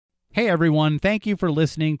Hey everyone, thank you for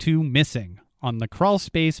listening to Missing on the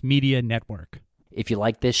Crawlspace Media Network. If you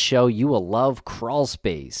like this show, you will love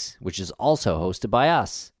Crawlspace, which is also hosted by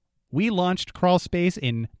us. We launched Crawlspace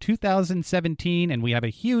in 2017, and we have a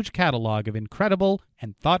huge catalog of incredible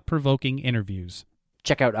and thought-provoking interviews.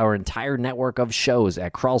 Check out our entire network of shows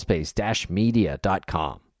at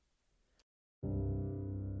crawlspace-media.com.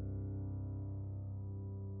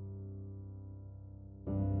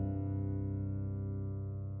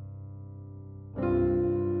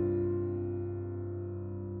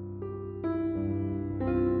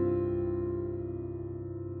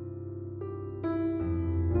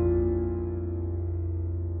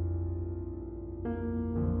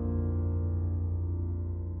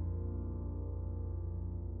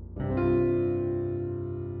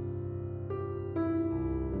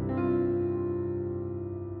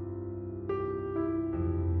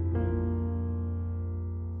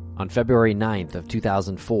 On February 9th of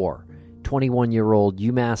 2004, 21-year-old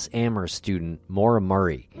UMass Amherst student Maura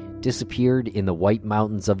Murray disappeared in the White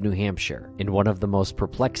Mountains of New Hampshire in one of the most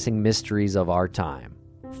perplexing mysteries of our time.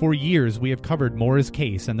 For years, we have covered Maura's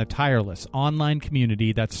case and the tireless online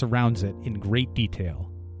community that surrounds it in great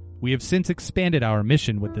detail. We have since expanded our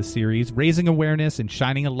mission with this series, raising awareness and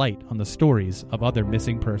shining a light on the stories of other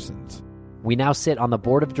missing persons. We now sit on the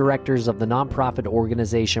board of directors of the nonprofit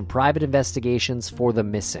organization Private Investigations for the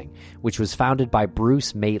Missing, which was founded by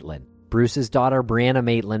Bruce Maitland. Bruce's daughter, Brianna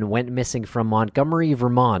Maitland, went missing from Montgomery,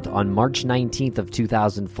 Vermont on March 19th of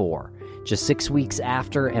 2004, just 6 weeks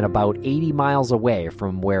after and about 80 miles away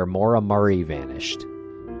from where Maura Murray vanished.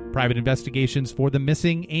 Private Investigations for the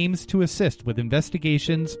Missing aims to assist with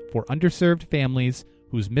investigations for underserved families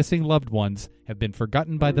whose missing loved ones have been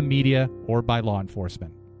forgotten by the media or by law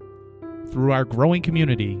enforcement. Through our growing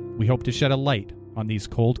community, we hope to shed a light on these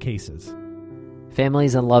cold cases.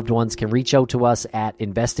 Families and loved ones can reach out to us at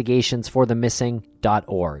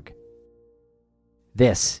investigationsforthemissing.org.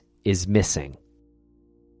 This is Missing.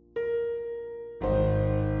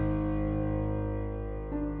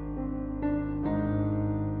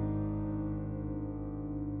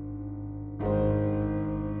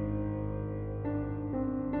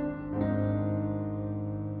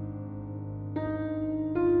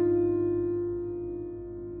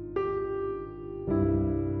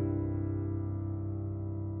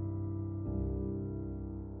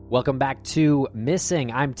 Welcome back to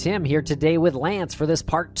Missing. I'm Tim, here today with Lance for this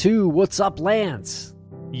part 2. What's up, Lance?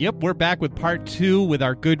 Yep, we're back with part 2 with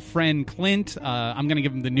our good friend Clint. I'm going to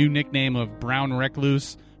give him the new nickname of Brown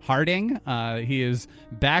Recluse Harding. He is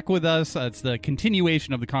back with us. It's the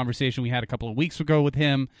continuation of the conversation we had a couple of weeks ago with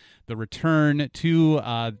him, the return to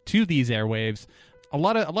these airwaves. A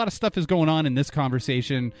lot of stuff is going on in this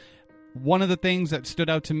conversation. One of the things that stood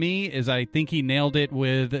out to me is I think he nailed it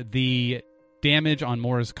with the damage on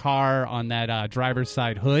Maura's car on that driver's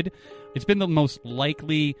side hood. It's been the most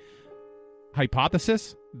likely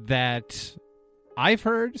hypothesis that I've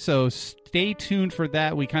heard, so stay tuned for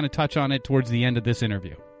that. We kind of touch on it towards the end of this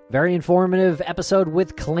interview. Very informative episode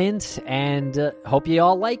with Clint, and hope you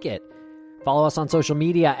all like it. Follow us on social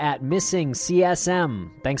media at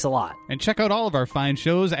MissingCSM. Thanks a lot. And check out all of our fine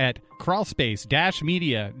shows at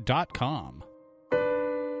crawlspace-media.com.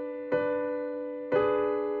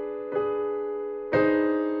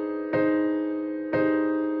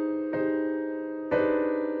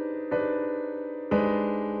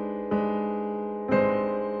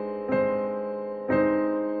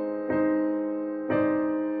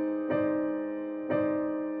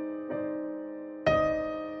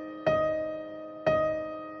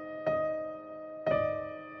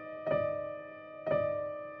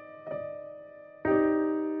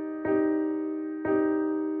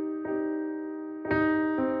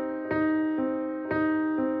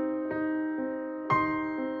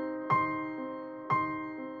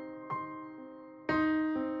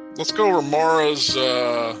 Let's go over Maura's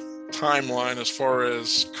timeline as far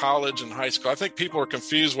as college and high school. I think people are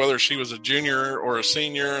confused whether she was a junior or a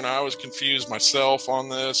senior, and I was confused myself on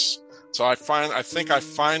this. So I think I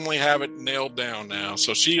finally have it nailed down now.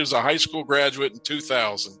 So she was a high school graduate in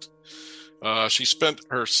 2000. She spent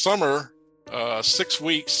her summer 6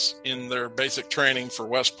 weeks in their basic training for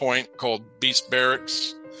West Point called Beast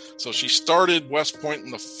Barracks. So she started West Point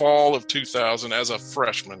in the fall of 2000 as a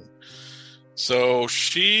freshman. So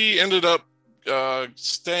she ended up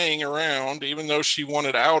staying around, even though she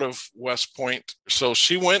wanted out of West Point. So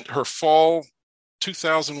she went her fall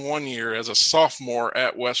 2001 year as a sophomore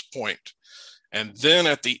at West Point. And then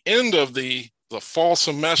at the end of the fall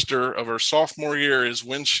semester of her sophomore year is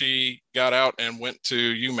when she got out and went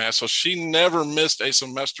to UMass. So she never missed a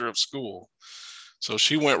semester of school. So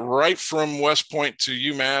she went right from West Point to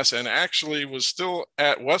UMass, and actually was still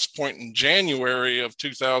at West Point in January of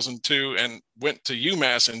 2002 and went to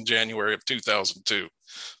UMass in January of 2002.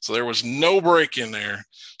 So there was no break in there.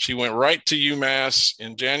 She went right to UMass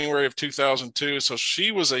in January of 2002. So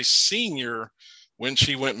she was a senior when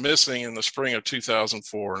she went missing in the spring of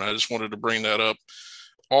 2004. And I just wanted to bring that up.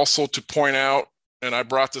 Also to point out, and I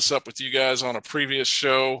brought this up with you guys on a previous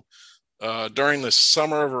show, during the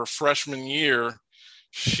summer of her freshman year,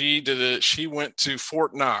 she went to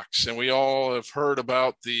Fort Knox, and we all have heard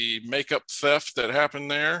about the makeup theft that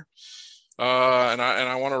happened there. And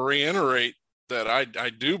I want to reiterate that I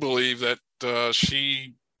do believe that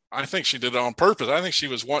I think she did it on purpose. I think she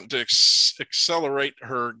was wanting to accelerate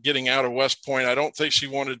her getting out of West Point. I don't think she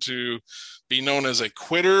wanted to be known as a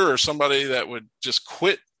quitter or somebody that would just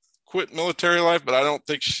quit military life, but I don't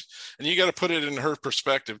think and you got to put it in her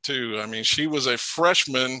perspective too. I mean, she was a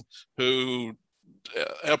freshman who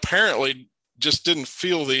apparently just didn't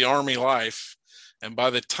feel the Army life. And by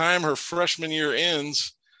the time her freshman year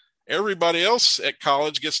ends, everybody else at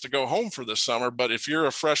college gets to go home for the summer. But if you're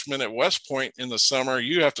a freshman at West Point in the summer,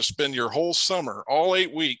 you have to spend your whole summer, all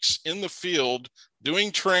 8 weeks in the field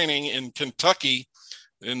doing training in Kentucky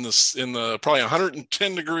in the probably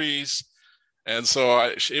 110 degrees. And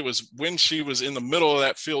so it was when she was in the middle of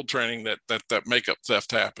that field training that makeup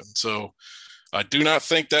theft happened. So I do not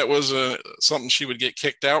think that was something she would get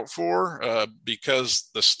kicked out for,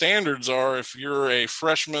 because the standards are, if you're a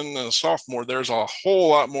freshman and a sophomore, there's a whole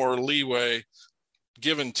lot more leeway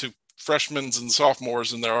given to freshmen and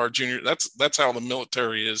sophomores than there are juniors. That's how the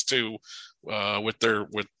military is too, with the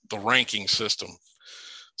ranking system.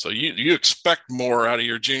 So you expect more out of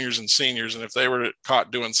your juniors and seniors, and if they were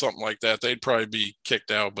caught doing something like that, they'd probably be kicked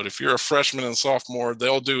out. But if you're a freshman and sophomore,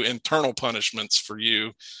 they'll do internal punishments for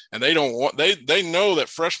you, and they know that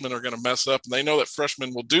freshmen are going to mess up, and they know that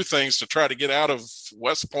freshmen will do things to try to get out of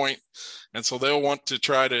West Point, and so they'll want to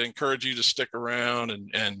try to encourage you to stick around,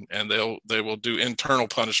 and they will do internal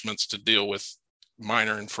punishments to deal with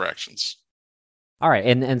minor infractions. All right,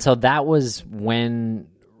 and so that was when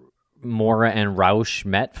Mora and Rausch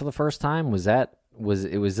met for the first time. Was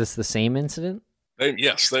this the same incident?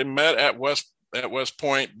 Yes, they met at West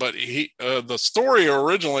Point, but the story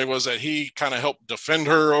originally was that he kind of helped defend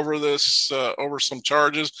her over this over some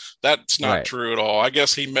charges. That's not true at all. I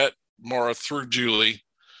guess he met Mora through Julie,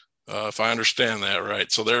 if I understand that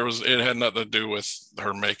right. So it had nothing to do with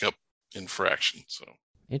her makeup infraction. So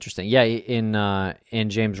interesting. Yeah, in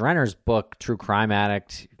James Renner's book, True Crime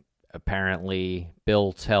Addict, apparently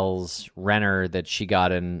Bill tells Renner that she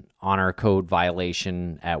got an honor code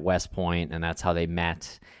violation at West Point, and that's how they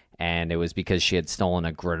met. And it was because she had stolen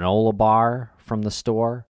a granola bar from the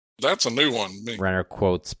store. That's a new one. Renner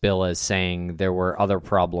quotes Bill as saying there were other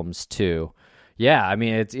problems too. Yeah, I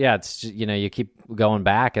mean, it's you keep going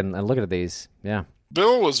back and looking at these. Yeah.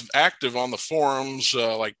 Bill was active on the forums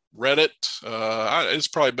like Reddit. It's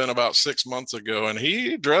probably been about 6 months ago, and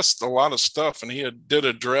he addressed a lot of stuff. And he did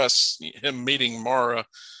address him meeting Mara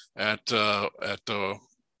at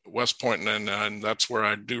West Point, and that's where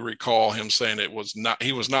I do recall him saying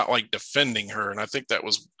he was not like defending her. And I think that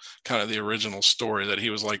was kind of the original story, that he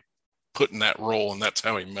was like put in that role, and that's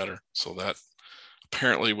how he met her. So that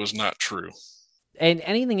apparently was not true. And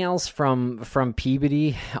anything else from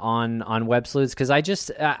Peabody on Web Sleuths? Because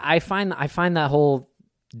I find that whole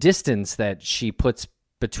distance that she puts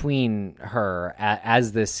between her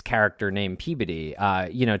as this character named Peabody,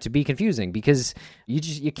 to be confusing, because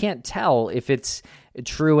you can't tell if it's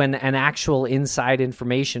true and actual inside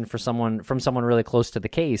information from someone really close to the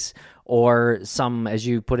case, or some, as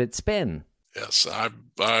you put it, spin. Yes, I've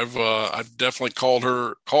definitely called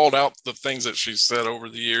out the things that she's said over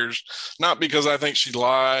the years, not because I think she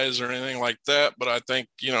lies or anything like that, but I think,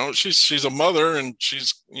 she's a mother, and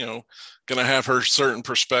she's, going to have her certain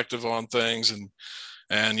perspective on things.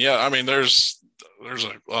 And yeah, I mean, there's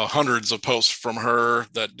hundreds of posts from her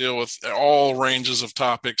that deal with all ranges of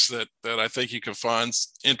topics that I think you can find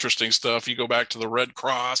interesting stuff. You go back to the Red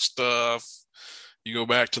Cross stuff. You go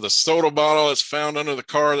back to the soda bottle that's found under the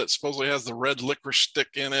car that supposedly has the red licorice stick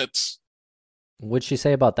in it. What'd she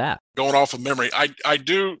say about that? Going off of memory, I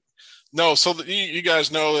do know. So you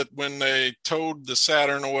guys know that when they towed the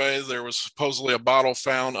Saturn away, there was supposedly a bottle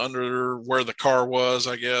found under where the car was,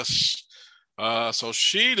 I guess. So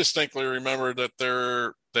she distinctly remembered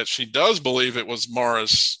that she does believe it was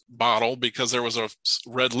Mara's bottle, because there was a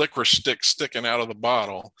red licorice stick sticking out of the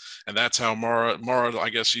bottle. And that's how Mara, I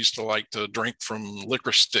guess, used to like to drink from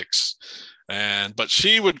licorice sticks. But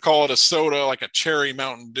she would call it a soda, like a cherry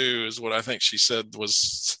Mountain Dew is what I think she said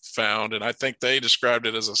was found. And I think they described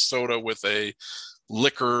it as a soda with a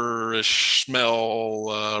liquorish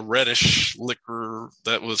smell, reddish liquor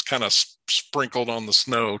that was kind of sprinkled on the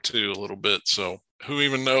snow too a little bit. So who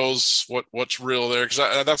even knows what's real there?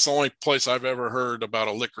 Because that's the only place I've ever heard about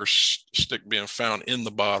a liquor stick being found in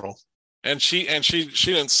the bottle. And she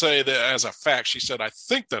didn't say that as a fact. She said, "I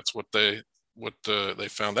think that's what they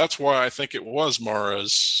found. That's why I think it was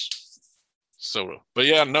Mara's soda." But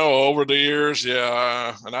yeah, no, over the years,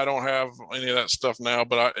 yeah, and I don't have any of that stuff now.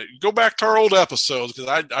 But I go back to our old episodes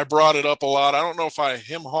because I brought it up a lot. I don't know if I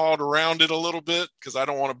hawed around it a little bit because I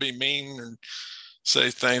don't want to be mean and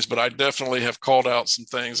say things, but I definitely have called out some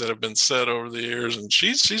things that have been said over the years. And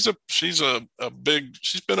she's been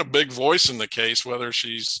a big voice in the case, whether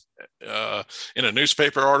she's in a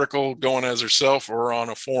newspaper article going as herself or on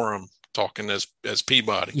a forum talking as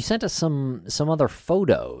Peabody. You sent us some other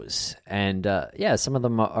photos, and some of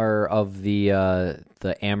them are of the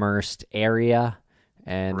Amherst area,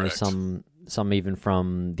 and Correct. There's some even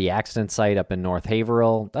from the accident site up in North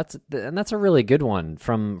Haverhill. That's a really good one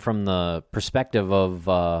from the perspective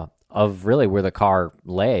of really where the car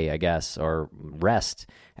lay, I guess, or rest,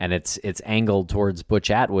 and it's angled towards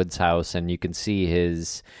Butch Atwood's house, and you can see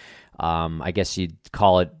his, I guess you'd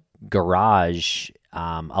call it garage,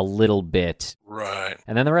 a little bit. Right.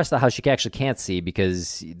 And then the rest of the house you actually can't see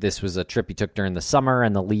because this was a trip he took during the summer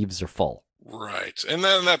and the leaves are full. Right. And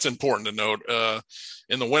then that's important to note.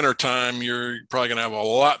 In the wintertime, you're probably going to have a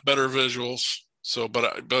lot better visuals. So,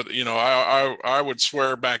 but I would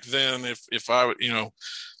swear back then, if I would,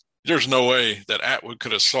 there's no way that Atwood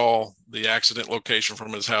could have saw the accident location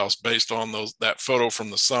from his house based on that photo from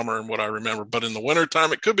the summer and what I remember. But in the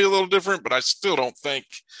wintertime, it could be a little different, but I still don't think.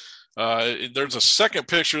 There's a second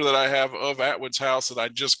picture that I have of Atwood's house that I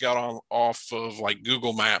just got off of like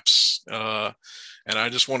Google Maps. And I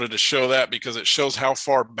just wanted to show that because it shows how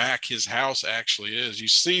far back his house actually is. You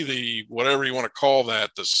see the, whatever you want to call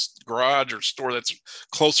that, the garage or store that's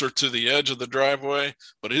closer to the edge of the driveway,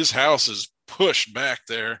 but his house is pushed back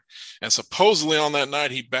there. And supposedly on that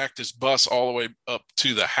night, he backed his bus all the way up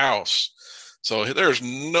to the house. So there's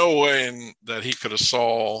no way that he could have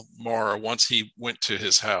saw Mara once he went to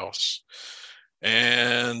his house.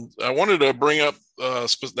 And I wanted to bring up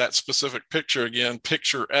that specific picture again,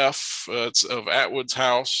 picture F. It's of Atwood's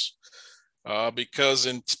house because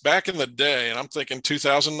back in the day, and I'm thinking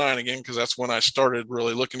 2009 again, because that's when I started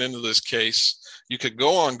really looking into this case, you could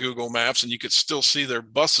go on Google Maps and you could still see their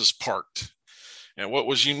buses parked. And what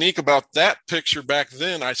was unique about that picture back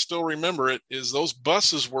then, I still remember it, is those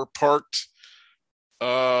buses were parked.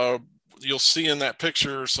 You'll see in that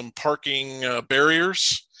picture some parking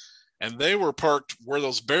barriers. And they were parked where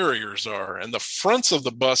those barriers are. And the fronts of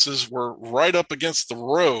the buses were right up against the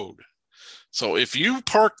road. So if you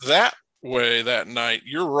parked that way that night,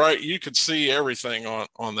 you're right. You could see everything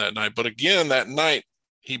on that night. But again, that night,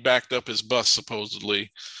 he backed up his bus, supposedly.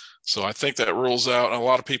 So I think that rules out. And a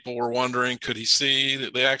lot of people were wondering, could he see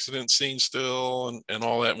the accident scene still and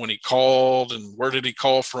all that when he called? And where did he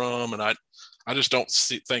call from? And I just don't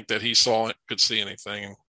think that he could see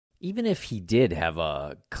anything. Even if he did have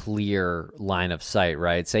a clear line of sight,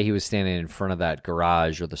 right? Say he was standing in front of that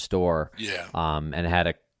garage or the store, yeah, and had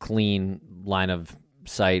a clean line of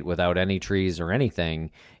sight without any trees or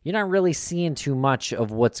anything, you're not really seeing too much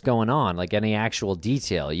of what's going on, like any actual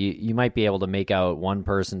detail. You might be able to make out one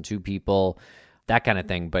person, two people, that kind of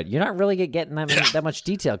thing, but you're not really getting that much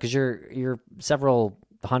detail because you're several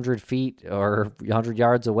 100 feet or 100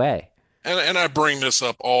 yards away. And I bring this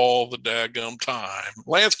up all the daggum time.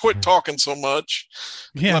 Lance, quit talking so much.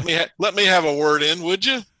 Yeah. Let me have a word in, would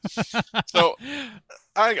you? So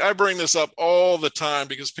I bring this up all the time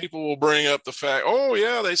because people will bring up the fact, oh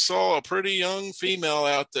yeah, they saw a pretty young female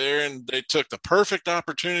out there and they took the perfect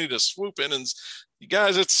opportunity to swoop in. And you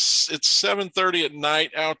guys, it's 7:30 at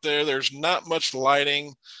night out there. There's not much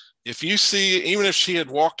lighting. If you see, even if she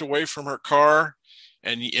had walked away from her car,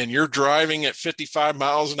 and you're driving at 55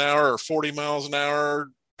 miles an hour or 40 miles an hour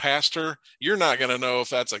past her, you're not going to know if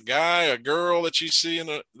that's a guy, a girl that you see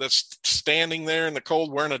that's standing there in the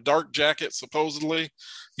cold wearing a dark jacket, supposedly.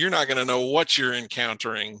 You're not going to know what you're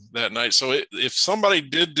encountering that night. So if somebody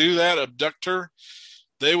did do that, abduct her,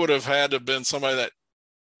 they would have had to have been somebody that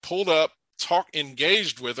pulled up,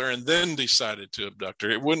 engaged with her, and then decided to abduct her.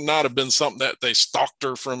 It would not have been something that they stalked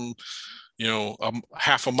her from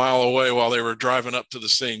half a mile away while they were driving up to the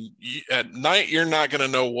scene. At night, you're not going to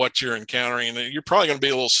know what you're encountering. And you're probably going to be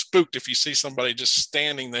a little spooked if you see somebody just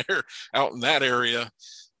standing there out in that area,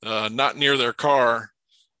 not near their car.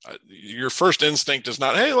 Your first instinct is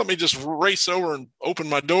not, hey, let me just race over and open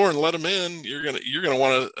my door and let them in. You're going to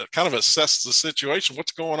want to kind of assess the situation.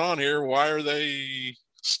 What's going on here? Why are they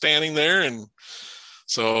standing there? And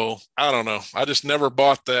So I don't know. I just never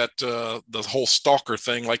bought that the whole stalker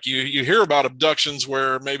thing. Like you hear about abductions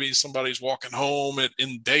where maybe somebody's walking home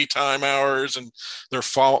in daytime hours and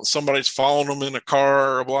somebody's following them in a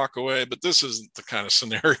car a block away. But this isn't the kind of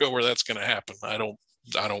scenario where that's going to happen. I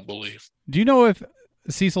don't believe. Do you know if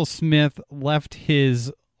Cecil Smith left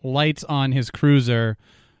his lights on his cruiser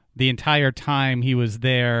the entire time he was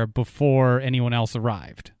there before anyone else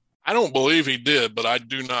arrived? I don't believe he did, but I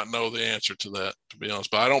do not know the answer to that, to be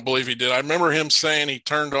honest. But I don't believe he did. I remember him saying he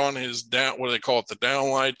turned on his what do they call it, the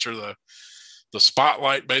down lights or the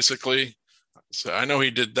spotlight, basically. So I know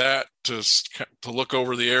he did that to look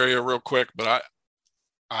over the area real quick, but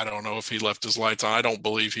I don't know if he left his lights on. I don't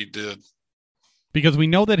believe he did. Because we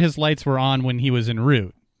know that his lights were on when he was en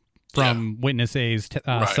route. From Witness A's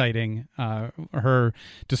sighting, her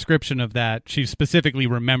description of that, she specifically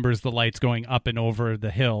remembers the lights going up and over the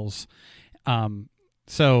hills.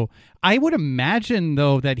 So I would imagine,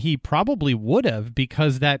 though, that he probably would have,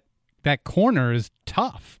 because that corner is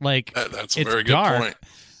tough. Like, that's a very good point.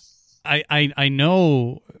 I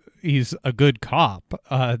know he's a good cop.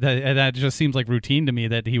 That just seems like routine to me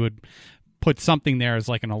that he would put something there as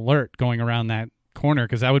like an alert going around that corner,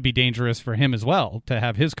 because that would be dangerous for him as well to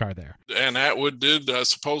have his car there. And Atwood did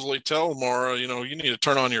supposedly tell Maura, you need to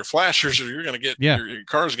turn on your flashers or you're going to get your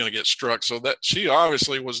car's going to get struck. So that she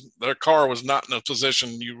obviously their car was not in a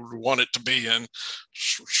position you would want it to be in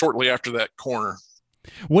shortly after that corner.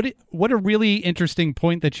 What a really interesting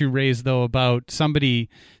point that you raised, though, about somebody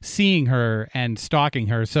seeing her and stalking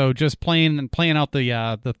her. So just playing out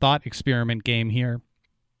the thought experiment game here.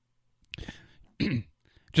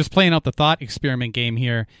 Just playing out the thought experiment game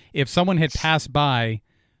here, if someone had passed by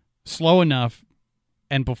slow enough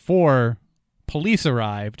and before police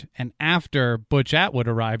arrived and after Butch Atwood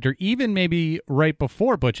arrived, or even maybe right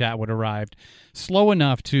before Butch Atwood arrived, slow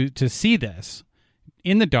enough to see this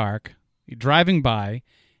in the dark, you're driving by,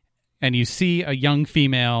 and you see a young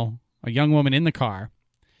woman in the car,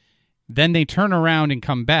 then they turn around and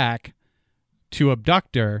come back to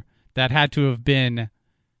abduct her, that had to have been...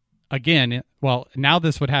 Again, well, now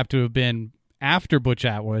this would have to have been after Butch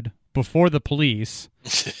Atwood, before the police,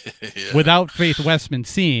 without Faith Westman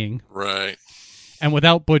seeing. Right. And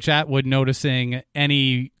without Butch Atwood noticing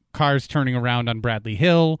any cars turning around on Bradley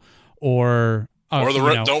Hill or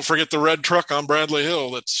don't forget the red truck on Bradley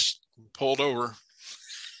Hill that's pulled over.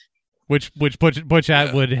 Which Butch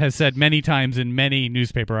Atwood has said many times in many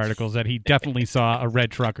newspaper articles that he definitely saw a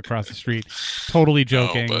red truck across the street. Totally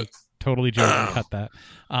joking. Totally joking. Cut that.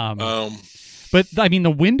 But I mean, the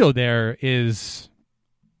window there is.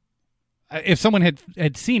 If someone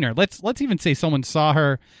had seen her, let's even say someone saw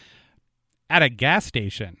her at a gas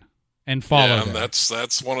station and followed her.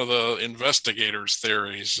 That's one of the investigators'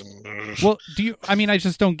 theories. Well, I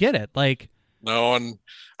just don't get it. Like, no, and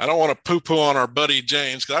I don't want to poo-poo on our buddy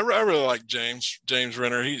James, because I really like James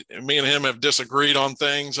Renner. Me and him have disagreed on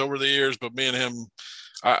things over the years, but me and him.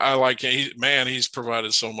 I like him. He's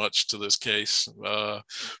provided so much to this case. But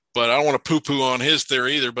I don't want to poo-poo on his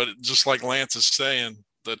theory either. But just like Lance is saying,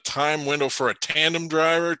 the time window for a tandem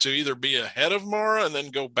driver to either be ahead of Maura and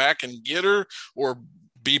then go back and get her, or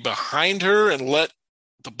be behind her and let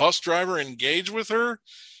the bus driver engage with her,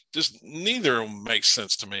 just neither of them makes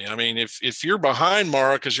sense to me. I mean, if you're behind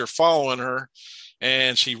Maura because you're following her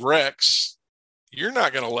and she wrecks, you're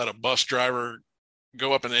not going to let a bus driver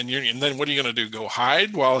go up and then what are you going to do? Go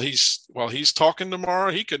hide while he's talking to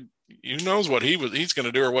Maura? Who knows what he's going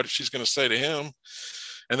to do or what she's going to say to him.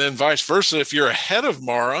 And then vice versa, if you're ahead of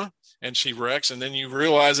Maura and she wrecks and then you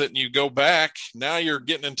realize it and you go back, now you're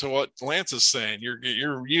getting into what Lance is saying.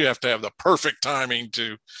 You have to have the perfect timing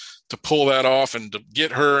to pull that off and to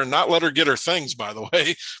get her, and not let her get her things, by the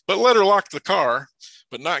way, but let her lock the car,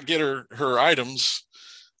 but not get her items.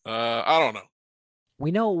 I don't know.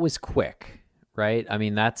 We know it was quick. Right? I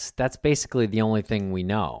mean, that's basically the only thing we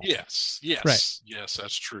know. Yes. Right. Yes,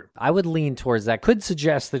 that's true. I would lean towards that. Could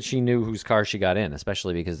suggest that she knew whose car she got in,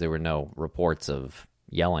 especially because there were no reports of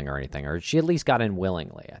yelling or anything, or she at least got in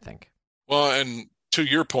willingly, I think. Well, and to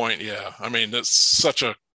your point, yeah. I mean, that's such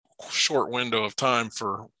a short window of time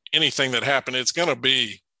for anything that happened. It's going to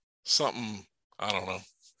be something, I don't know,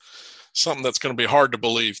 something that's going to be hard to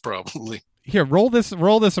believe, probably. Here, roll this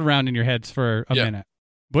around in your heads for a minute.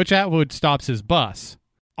 Butch Atwood stops his bus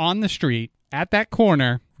on the street at that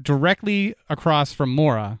corner directly across from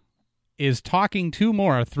Maura, is talking to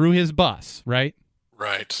Maura through his bus, right?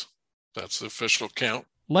 Right. That's the official count.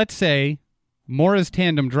 Let's say Maura's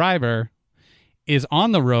tandem driver is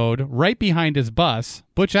on the road right behind his bus.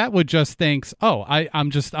 Butch Atwood just thinks, oh,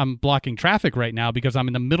 I'm blocking traffic right now because I'm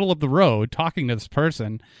in the middle of the road talking to this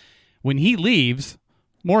person. When he leaves,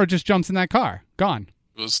 Maura just jumps in that car, gone.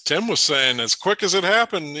 As Tim was saying, as quick as it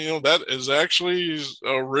happened, that is actually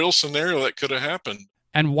a real scenario that could have happened.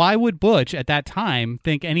 And why would Butch at that time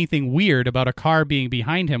think anything weird about a car being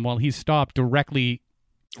behind him while he's stopped directly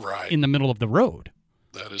in the middle of the road?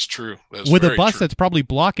 That is true. That's with a bus true. That's probably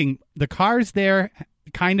blocking the cars there,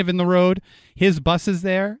 kind of in the road. His bus is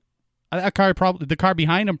there. That car the car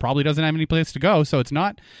behind him probably doesn't have any place to go. So it's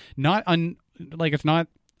not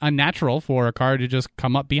unnatural for a car to just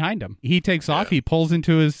come up behind him. He takes off. He pulls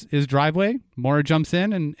into his driveway. Maura jumps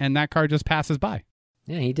in, and that car just passes by.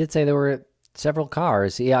 Yeah, he did say there were several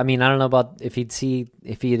cars. Yeah, I mean, I don't know about if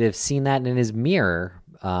he'd have seen that in his mirror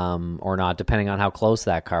or not, depending on how close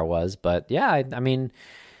that car was. But yeah, I mean,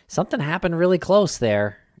 something happened really close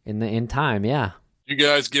there in time. Yeah. You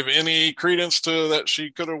guys give any credence to that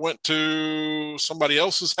she could have went to somebody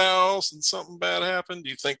else's house and something bad happened? Do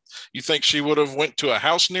you think she would have went to a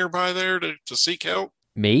house nearby there to seek help?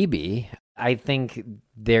 Maybe. I think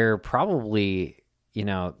they're probably,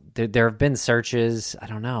 there have been searches. I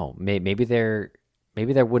don't know. Maybe there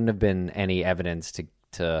wouldn't have been any evidence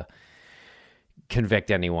to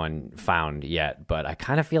convict anyone found yet, but I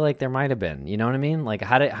kind of feel like there might have been. You know what I mean? Like,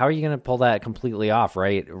 how are you going to pull that completely off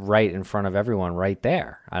right in front of everyone right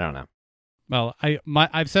there? I don't know. Well,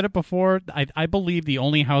 I've said it before. I believe the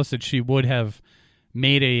only house that she would have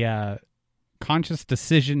made a conscious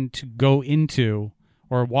decision to go into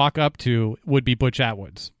or walk up to would be Butch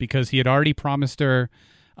Atwood's, because he had already promised her,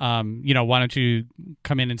 why don't you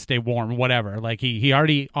come in and stay warm, whatever. Like he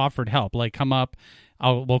already offered help. Like, come up,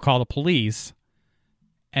 we'll call the police.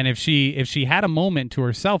 And if she had a moment to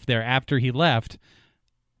herself there after he left,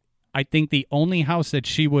 I think the only house that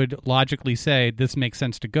she would logically say this makes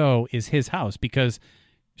sense to go is his house, because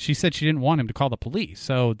she said she didn't want him to call the police.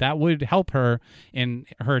 So that would help her in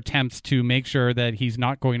her attempts to make sure that he's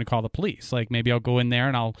not going to call the police. Like, maybe I'll go in there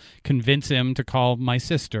and I'll convince him to call my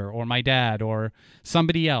sister or my dad or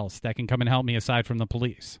somebody else that can come and help me aside from the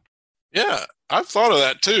police. Yeah, I've thought of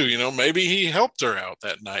that too. Maybe he helped her out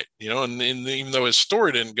that night, and even though his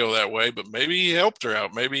story didn't go that way, but maybe he helped her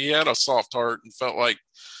out. Maybe he had a soft heart and felt like,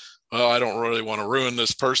 well, I don't really want to ruin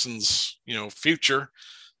this person's, future.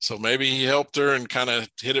 So maybe he helped her and kind of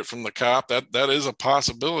hid it from the cop. That is a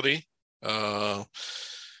possibility. But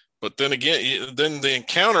then again, the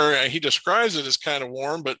encounter, he describes it as kind of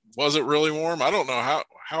warm, but was it really warm? I don't know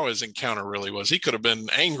how his encounter really was. He could have been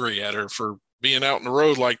angry at her for being out in the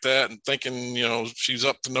road like that and thinking, she's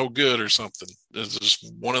up to no good or something. It's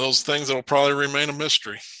just one of those things that'll probably remain a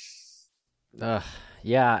mystery.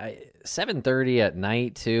 Yeah, 7:30 at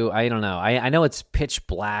night too. I don't know. I know it's pitch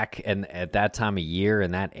black, and at that time of year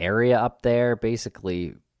in that area up there,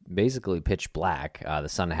 basically pitch black. The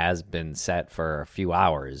sun has been set for a few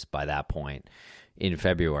hours by that point in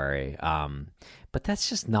February. But that's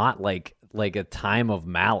just not like a time of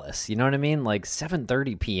malice. You know what I mean? Like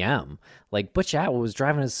 7:30 p.m. Like Butch Atwood was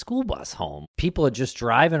driving his school bus home. People are just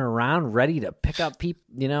driving around ready to pick up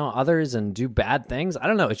others and do bad things. I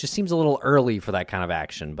don't know. It just seems a little early for that kind of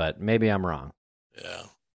action, but maybe I'm wrong. Yeah.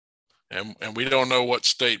 And we don't know what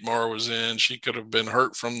state Maura was in. She could have been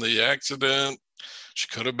hurt from the accident. She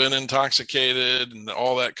could have been intoxicated, and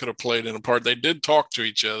all that could have played in a part. They did talk to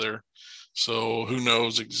each other, so who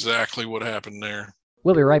knows exactly what happened there.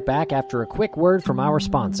 We'll be right back after a quick word from our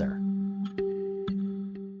sponsor.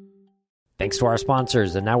 Thanks to our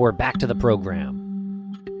sponsors, and now we're back to the program.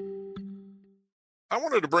 I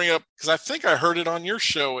wanted to bring up, because I think I heard it on your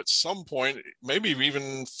show at some point, maybe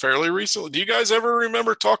even fairly recently. Do you guys ever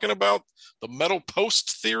remember talking about the metal post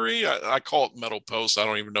theory? I call it metal post. I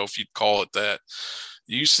don't even know if you'd call it that.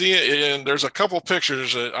 You see it, and there's a couple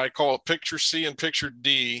pictures. I call it picture C and picture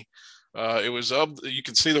D. You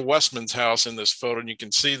can see the Westman's house in this photo, and you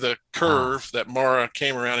can see the curve that Maura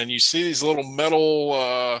came around, and you see these little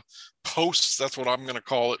metal posts. That's what I'm going to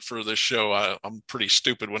call it for this show. I'm pretty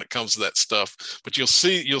stupid when it comes to that stuff, but you'll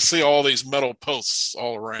see all these metal posts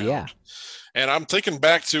all around. Yeah. And I'm thinking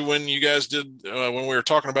back to when you guys did when we were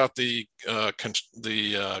talking about the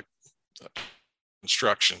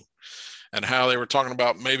construction, and how they were talking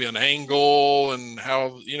about maybe an angle, and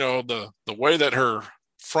how the way that her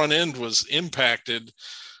front end was impacted.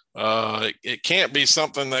 It can't be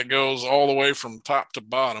something that goes all the way from top to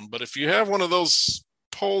bottom, but if you have one of those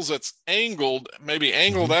poles that's angled, maybe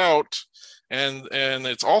angled out, and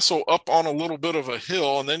it's also up on a little bit of a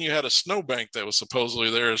hill, and then you had a snowbank that was supposedly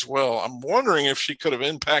there as well. I'm wondering if she could have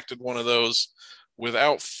impacted one of those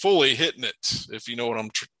without fully hitting it, if you know what I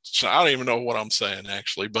don't even know what I'm saying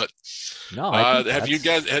actually, but no, have you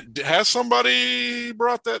guys, has somebody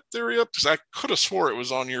brought that theory up? Because I could have swore it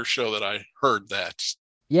was on your show that I heard that.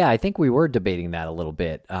 Yeah, I think we were debating that a little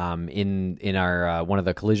bit in our one of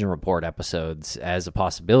the collision report episodes as a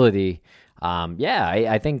possibility.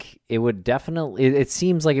 I think it would definitely. It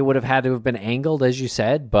seems like it would have had to have been angled, as you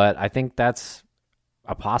said, but I think that's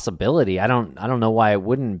a possibility. I don't know why it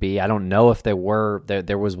wouldn't be. I don't know if there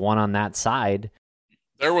was one on that side.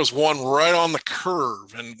 There was one right on the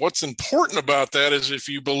curve. And what's important about that is if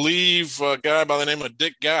you believe a guy by the name of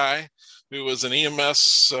Dick Guy, who was an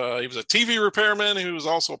EMS, he was a TV repairman who was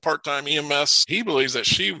also a part-time EMS. He believes that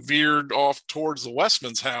she veered off towards the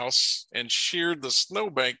Westman's house and sheared the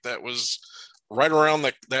snowbank that was right around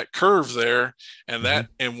that curve there. And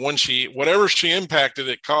and when whatever she impacted,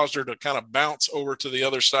 it caused her to kind of bounce over to the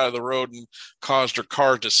other side of the road and caused her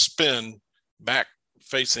car to spin back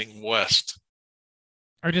facing west.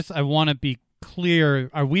 I want to be clear.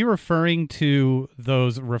 Are we referring to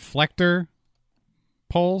those reflector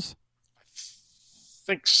poles?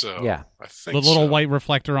 I think so. Yeah. I think the little white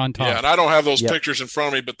reflector on top. Yeah, and I don't have those pictures in front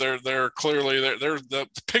of me, but they're clearly the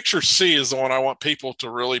picture C is the one I want people to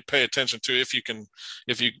really pay attention to if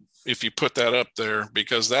you put that up there,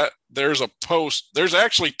 because there's a post. There's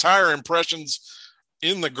actually tire impressions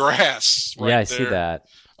in the grass. Right I see that.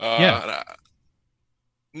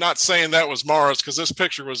 Not saying that was Mara's, because this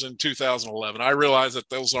picture was in 2011. I realize that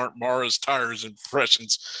those aren't Mara's tires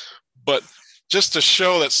impressions, but just to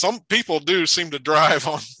show that some people do seem to drive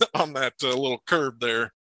on that little curb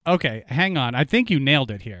there. Okay, hang on. I think you nailed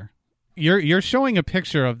it here. You're showing a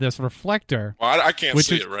picture of this reflector. Well, I can't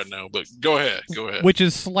see it right now, but go ahead. Which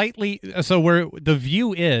is slightly so where the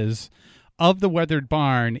view is of the weathered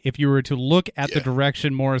barn if you were to look at the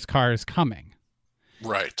direction Mara's car is coming.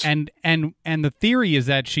 Right. And the theory is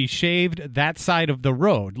that she shaved that side of the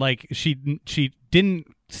road. Like she didn't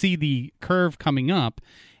see the curve coming up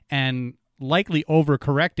and likely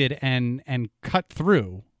overcorrected and cut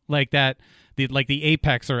through like that, the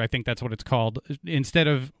apex, or I think that's what it's called. Instead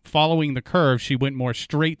of following the curve, she went more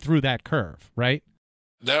straight through that curve, right?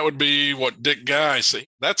 That would be what Dick Guy see.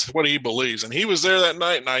 That's what he believes. And he was there that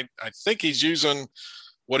night, and I think he's using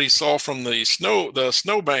what he saw from the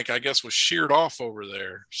snowbank, I guess, was sheared off over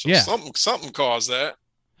there. So something caused that.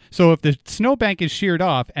 So if the snowbank is sheared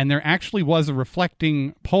off and there actually was a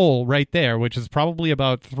reflecting pole right there, which is probably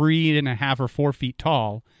about 3.5 or 4 feet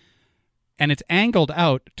tall, and it's angled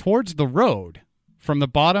out towards the road from the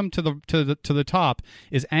bottom to the top,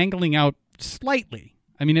 is angling out slightly.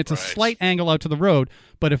 I mean, it's a slight angle out to the road,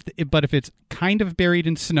 but if it's kind of buried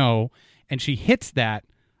in snow and she hits that,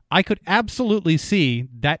 I could absolutely see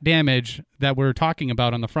that damage that we're talking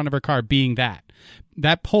about on the front of her car being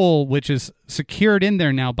that pole, which is secured in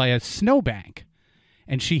there now by a snowbank,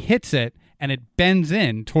 and she hits it and it bends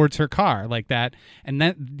in towards her car like that, and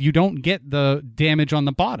then you don't get the damage on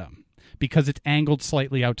the bottom because it's angled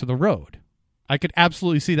slightly out to the road. I could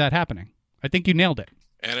absolutely see that happening. I think you nailed it.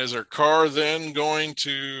 And is her car then going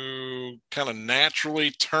to kind of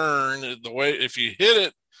naturally turn the way, if you hit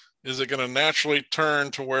it, is it going to naturally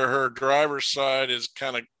turn to where her driver's side is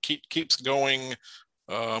kind of keeps going,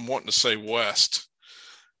 I'm wanting to say west.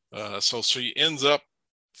 So she ends up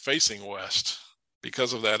facing west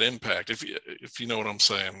because of that impact, if you know what I'm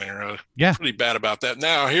saying there. Pretty bad about that.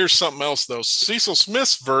 Now, here's something else, though. Cecil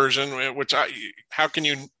Smith's version, which how can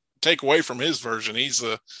you take away from his version? He's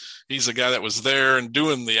the guy that was there and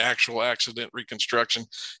doing the actual accident reconstruction.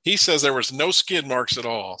 He says there was no skid marks at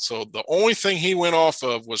all. So the only thing he went off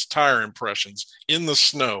of was tire impressions in the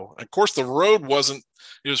snow. Of course, the road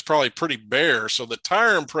it was probably pretty bare. So the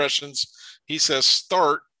tire impressions, he says,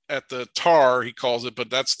 start at the tar, he calls it, but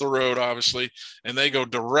that's the road, obviously, and they go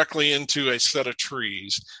directly into a set of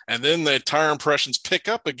trees. And then the tire impressions pick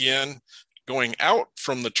up again, going out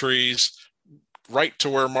from the trees right to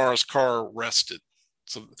where Mara's car rested.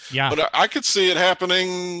 So, but I could see it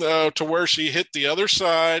happening to where she hit the other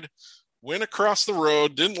side, went across the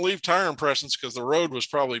road, didn't leave tire impressions because the road was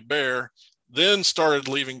probably bare, then started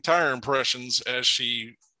leaving tire impressions as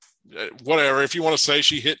she, whatever, if you want to say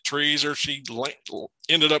she hit trees or she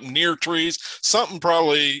ended up near trees, something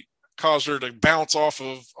probably caused her to bounce off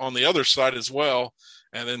of on the other side as well,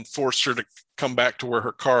 and then forced her to come back to where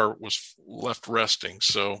her car was left resting.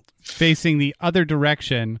 So facing the other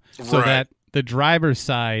direction so that the driver's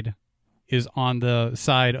side is on the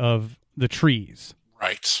side of the trees.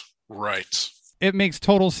 Right. It makes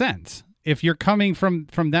total sense. If you're coming from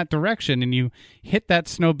that direction and you hit that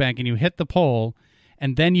snowbank and you hit the pole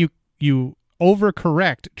and then you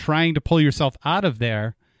overcorrect trying to pull yourself out of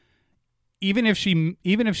there, even if she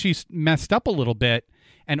messed up a little bit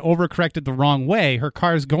and overcorrected the wrong way, her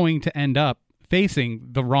car's going to end up facing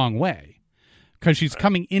the wrong way because she's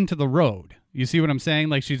coming into the road. You see what I'm saying?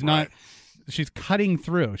 Like she's not she's cutting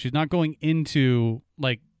through. She's not going into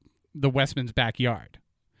like the Westman's backyard.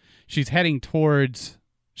 She's heading towards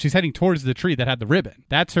the tree that had the ribbon.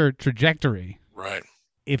 That's her trajectory. Right.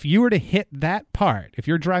 If you were to hit that part, if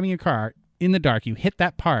you're driving a car in the dark, you hit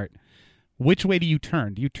that part, which way do you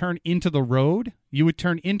turn? Do you turn into the road? You would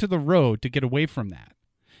turn into the road to get away from that.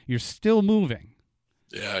 You're still moving.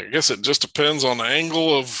 Yeah, I guess it just depends on the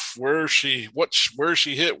angle of where she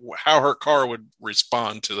hit, how her car would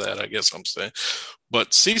respond to that, I guess I'm saying.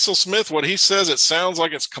 But Cecil Smith, what he says, it sounds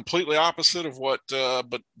like it's completely opposite of what,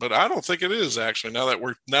 but I don't think it is actually. Now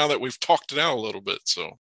that we've talked it out a little bit,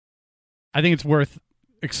 so I think it's worth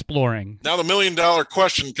exploring. Now the $1 million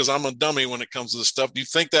question, because I'm a dummy when it comes to this stuff. Do you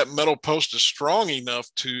think that metal post is strong enough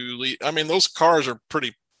to lead? I mean, those cars are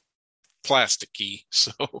pretty plasticky,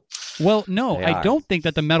 so. Well, no, I don't think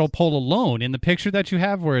that the metal pole alone in the picture that you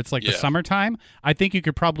have where it's like the summertime, I think you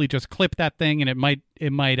could probably just clip that thing and it might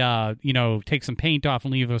take some paint off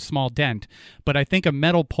and leave a small dent. But I think a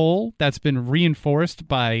metal pole that's been reinforced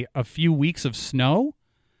by a few weeks of snow,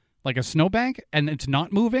 like a snowbank, and it's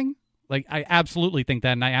not moving, like I absolutely think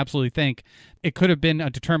that, and I absolutely think it could have been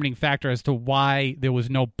a determining factor as to why there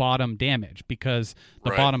was no bottom damage, because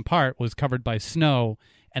the bottom part was covered by snow.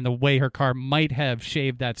 And the way her car might have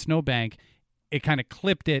shaved that snowbank, it kind of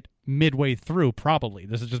clipped it midway through, probably.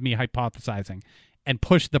 This is just me hypothesizing, and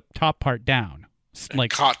pushed the top part down. And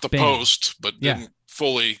like caught the post, but didn't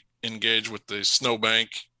fully engage with the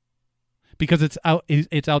snowbank. Because it's out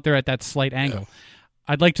there at that slight angle. Yeah.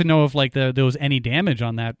 I'd like to know if like there was any damage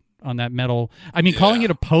on that metal. I mean, calling it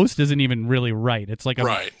a post isn't even really right. It's like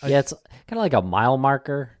it's kind of like a mile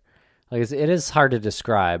marker. Like it is hard to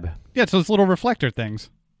describe. Yeah, so it's little reflector things.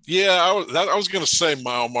 Yeah, I was going to say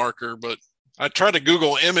mile marker, but I tried to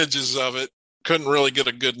Google images of it. Couldn't really get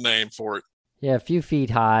a good name for it. Yeah, a few feet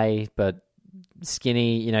high, but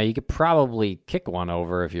skinny. You could probably kick one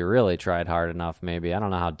over if you really tried hard enough, maybe. I don't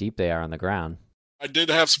know how deep they are on the ground. I did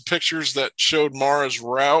have some pictures that showed Mara's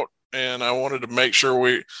route, and I wanted to make sure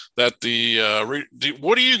what do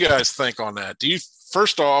you guys think on that?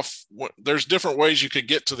 First off, there's different ways you could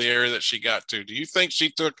get to the area that she got to. Do you think she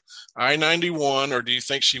took I-91, or do you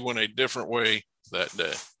think she went a different way that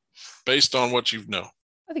day, based on what you know?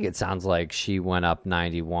 I think it sounds like she went up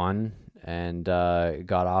 91 and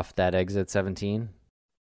got off that exit 17.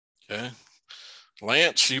 Okay.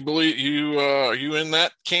 Lance, are you in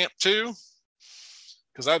that camp too?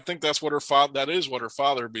 Because I think that is what her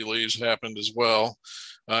father believes happened as well.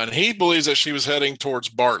 And he believes that she was heading towards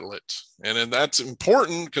Bartlett. And that's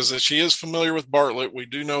important because she is familiar with Bartlett. We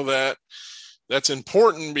do know that. That's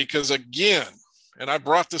important because, again, and I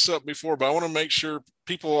brought this up before, but I want to make sure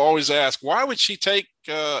people always ask, why would she take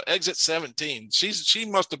exit 17? She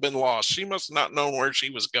must have been lost. She must have not known where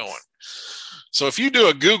she was going. So if you do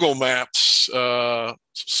a Google Maps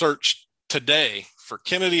search today for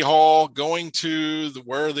Kennedy Hall going to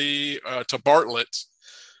Bartlett,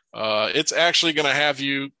 it's actually going to have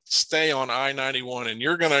you stay on I-91, and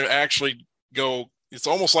you're going to actually go. It's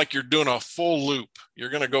almost like you're doing a full loop. You're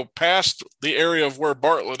going to go past the area of where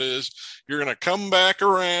Bartlett is. You're going to come back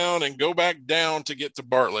around and go back down to get to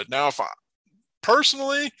Bartlett. Now,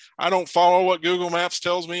 personally, I don't follow what Google Maps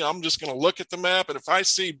tells me. I'm just going to look at the map, and if I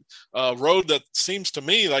see a road that seems to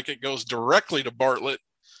me like it goes directly to Bartlett,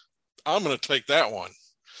 I'm going to take that one.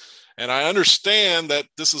 And I understand that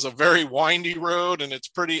this is a very windy road, and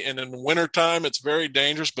and in the wintertime, it's very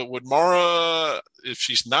dangerous. But would Mara, if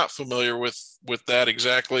she's not familiar with that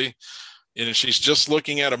exactly, and if she's just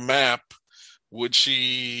looking at a map, would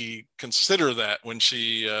she consider that when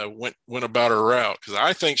she went about her route? Because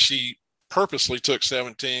I think she purposely took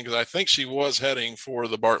 17, because I think she was heading for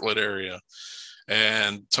the Bartlett area.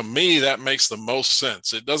 And to me, that makes the most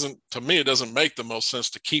sense. It doesn't make the most sense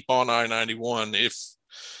to keep on I-91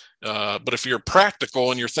 but if you're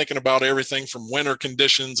practical and you're thinking about everything from winter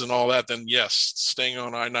conditions and all that, then yes, staying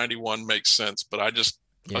on I-91 makes sense. But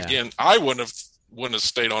again, I wouldn't have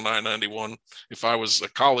stayed on I-91 if I was a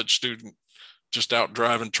college student just out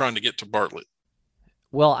driving, trying to get to Bartlett.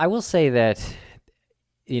 Well, I will say that,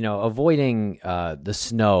 avoiding the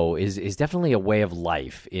snow is definitely a way of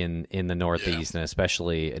life in the Northeast, and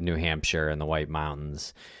especially in New Hampshire and the White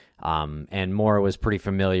Mountains. And Maura was pretty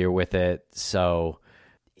familiar with it, so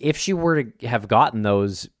if she were to have gotten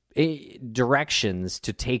those directions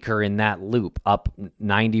to take her in that loop up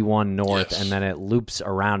 91 north, and then it loops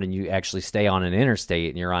around and you actually stay on an interstate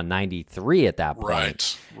and you're on 93 at that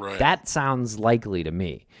point. Right. That sounds likely to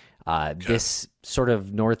me. This sort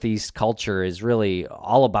of Northeast culture is really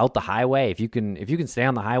all about the highway. If you can stay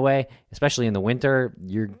on the highway, especially in the winter,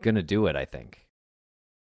 you're going to do it, I think.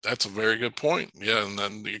 That's a very good point. Yeah, and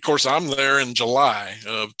then of course I'm there in July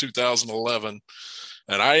of 2011,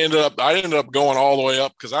 and I ended up going all the way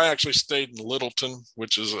up because I actually stayed in Littleton,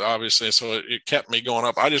 which is obviously so it kept me going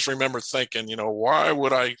up. I just remember thinking, why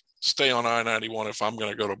would I stay on I-91 if I'm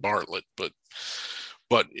going to go to Bartlett?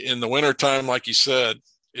 But in the wintertime, like you said,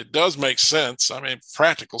 it does make sense. I mean,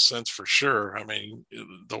 practical sense for sure. I mean,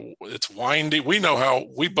 it's windy. We know how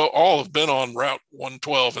we all have been on Route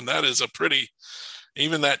 112, and that is a pretty.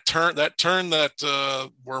 Even that turn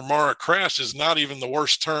that where Mara crashed is not even the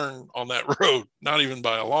worst turn on that road, not even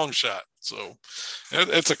by a long shot. So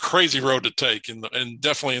it's a crazy road to take, and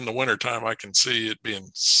definitely in the wintertime, I can see it being,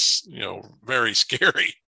 very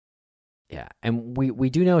scary. Yeah, and we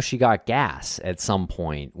do know she got gas at some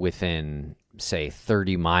point within, say,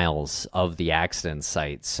 30 miles of the accident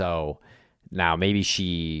site. So now maybe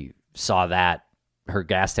she saw that her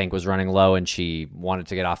gas tank was running low and she wanted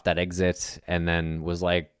to get off that exit and then was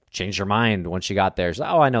like, changed her mind once she got there. So,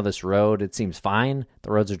 I know this road. It seems fine.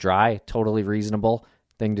 The roads are dry. Totally reasonable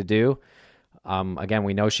thing to do. Again,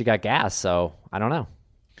 we know she got gas, so I don't know.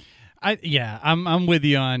 I'm with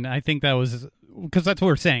you on. I think that was because that's what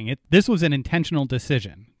we're saying. This was an intentional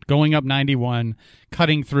decision, going up 91,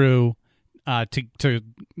 cutting through to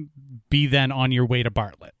be then on your way to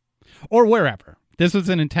Bartlett or wherever. This was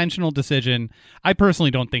an intentional decision. I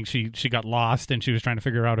personally don't think she got lost and she was trying to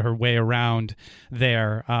figure out her way around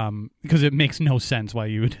there, because it makes no sense why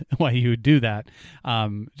you would do that.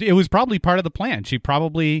 It was probably part of the plan. She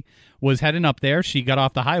probably was heading up there. She got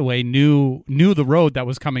off the highway, knew the road that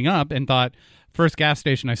was coming up, and thought, first gas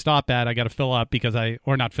station I stop at, I got to fill up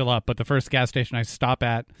or not fill up, but the first gas station I stop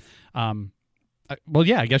at. Well,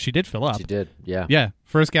 yeah, I guess she did fill up. She did, yeah. Yeah,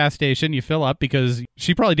 first gas station, you fill up because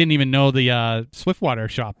she probably didn't even know the Swiftwater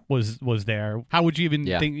shop was there. How would you even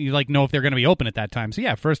know if they're going to be open at that time? So,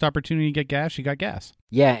 yeah, first opportunity to get gas, she got gas.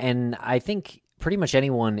 Yeah, and I think pretty much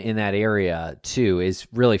anyone in that area, too, is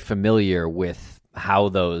really familiar with how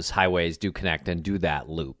those highways do connect and do that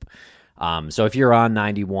loop. So if you're on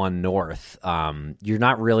 91 North, you're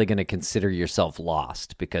not really going to consider yourself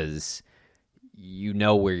lost because you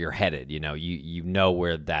know where you're headed. You know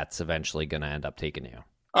where that's eventually going to end up taking you.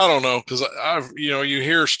 I don't know, because you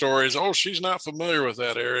hear stories. Oh, she's not familiar with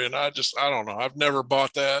that area, and I don't know. I've never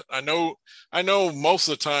bought that. I know most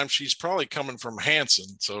of the time she's probably coming from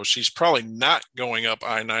Hanson, so she's probably not going up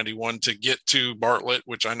I-91 to get to Bartlett,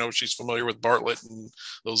 which I know she's familiar with Bartlett and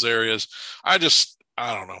those areas. I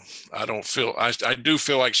don't know. I do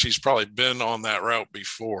feel like she's probably been on that route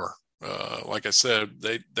before. Like I said,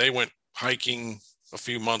 they went hiking a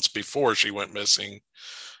few months before she went missing,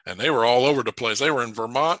 and they were all over the place. They were in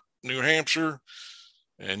Vermont, New Hampshire,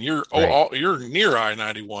 and you're near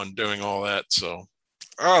I-91 doing all that. So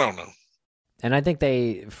I don't know. And I think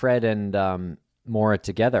Fred and Maura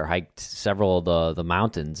together hiked several of the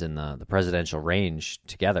mountains in the presidential range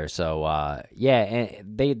together. So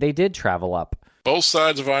and they did travel up both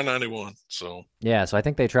sides of I-91. So I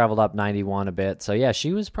think they traveled up 91 a bit. So yeah,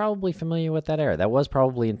 she was probably familiar with that area. That was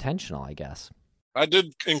probably intentional, I guess. I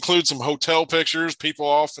did include some hotel pictures. People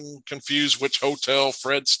often confuse which hotel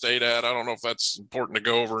Fred stayed at. I don't know if that's important to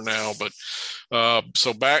go over now, but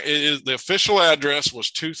the official address was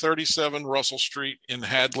 237 Russell Street in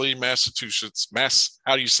Hadley, Massachusetts.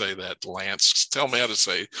 How do you say that, Lance? Tell me how to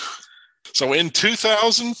say it. So in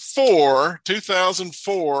 2004,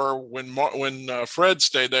 when Fred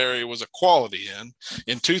stayed there, it was a Quality Inn.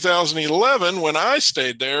 In 2011, when I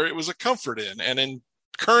stayed there, it was a Comfort Inn. And in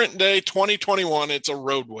current day 2021, it's a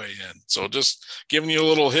Roadway Inn. So just giving you a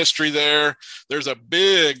little history there. There's a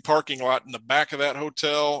big parking lot in the back of that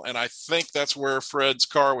hotel, and I think that's where Fred's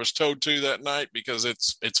car was towed to that night, because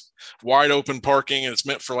it's wide open parking and it's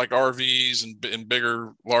meant for like RVs and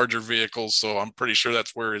bigger, larger vehicles. So I'm pretty sure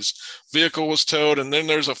that's where his vehicle was towed. And then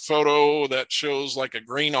there's a photo that shows like a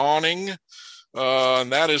green awning,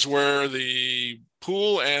 and that is where the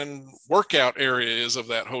pool and workout area is of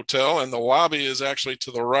that hotel, and the lobby is actually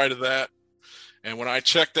to the right of that. And when I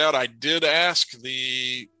checked out, I did ask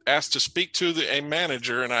to speak to a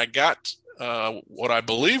manager, and I got what I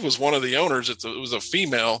believe was one of the owners. It was a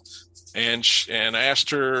female, and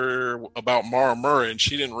asked her about Maura Murray, and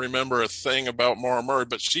she didn't remember a thing about Maura Murray,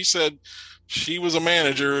 but she said she was a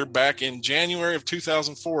manager back in January of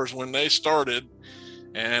 2004 is when they started.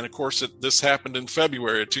 And of course, this happened in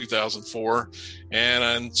February of 2004,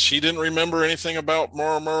 and she didn't remember anything about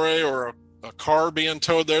Maura Murray or a car being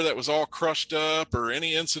towed there that was all crushed up, or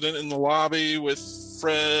any incident in the lobby with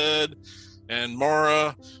Fred and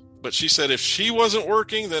Maura. But she said if she wasn't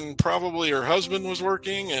working, then probably her husband was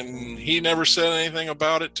working, and he never said anything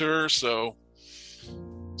about it to her. So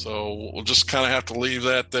So we'll just kind of have to leave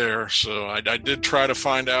that there. So I did try to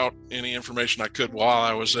find out any information I could while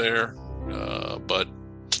I was there, but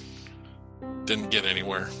didn't get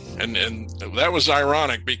anywhere. And that was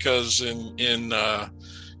ironic because at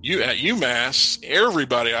UMass,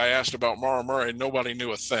 everybody I asked about Mara Murray, nobody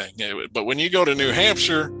knew a thing. But when you go to New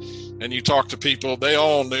Hampshire and you talk to people, they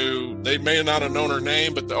all knew. They may not have known her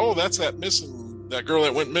name, but that's that girl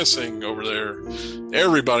that went missing over there.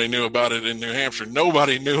 Everybody knew about it in New Hampshire.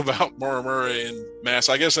 Nobody knew about Mara Murray in Mass.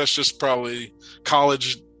 I guess that's just probably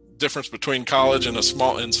difference between college and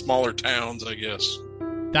smaller towns, I guess.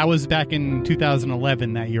 That was back in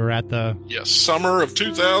 2011 that you were at the... Yes, summer of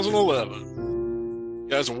 2011. You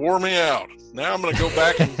guys wore me out. Now I'm going to go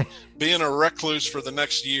back and be in a recluse for the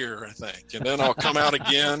next year, I think. And then I'll come out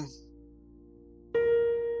again.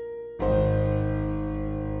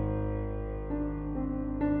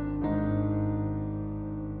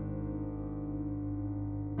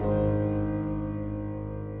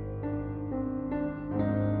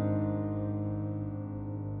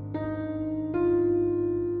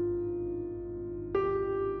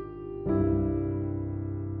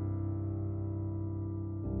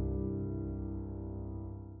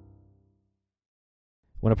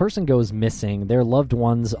 When a person goes missing, their loved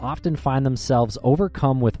ones often find themselves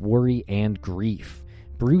overcome with worry and grief.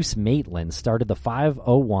 Bruce Maitland started the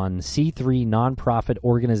 501c3 nonprofit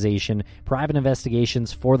organization Private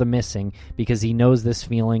Investigations for the Missing because he knows this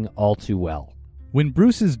feeling all too well. When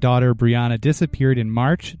Bruce's daughter Brianna disappeared in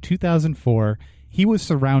March 2004, he was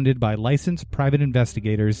surrounded by licensed private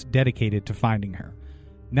investigators dedicated to finding her.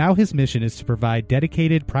 Now his mission is to provide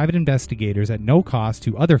dedicated private investigators at no cost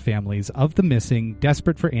to other families of the missing,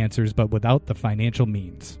 desperate for answers but without the financial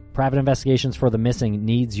means. Private Investigations for the Missing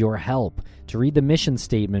needs your help. To read the mission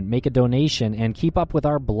statement, make a donation, and keep up with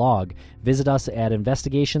our blog, visit us at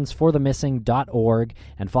investigationsforthemissing.org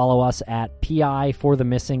and follow us at PI for the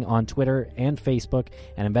Missing on Twitter and Facebook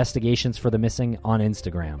and Investigations for the Missing on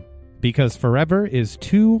Instagram. Because forever is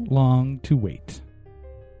too long to wait.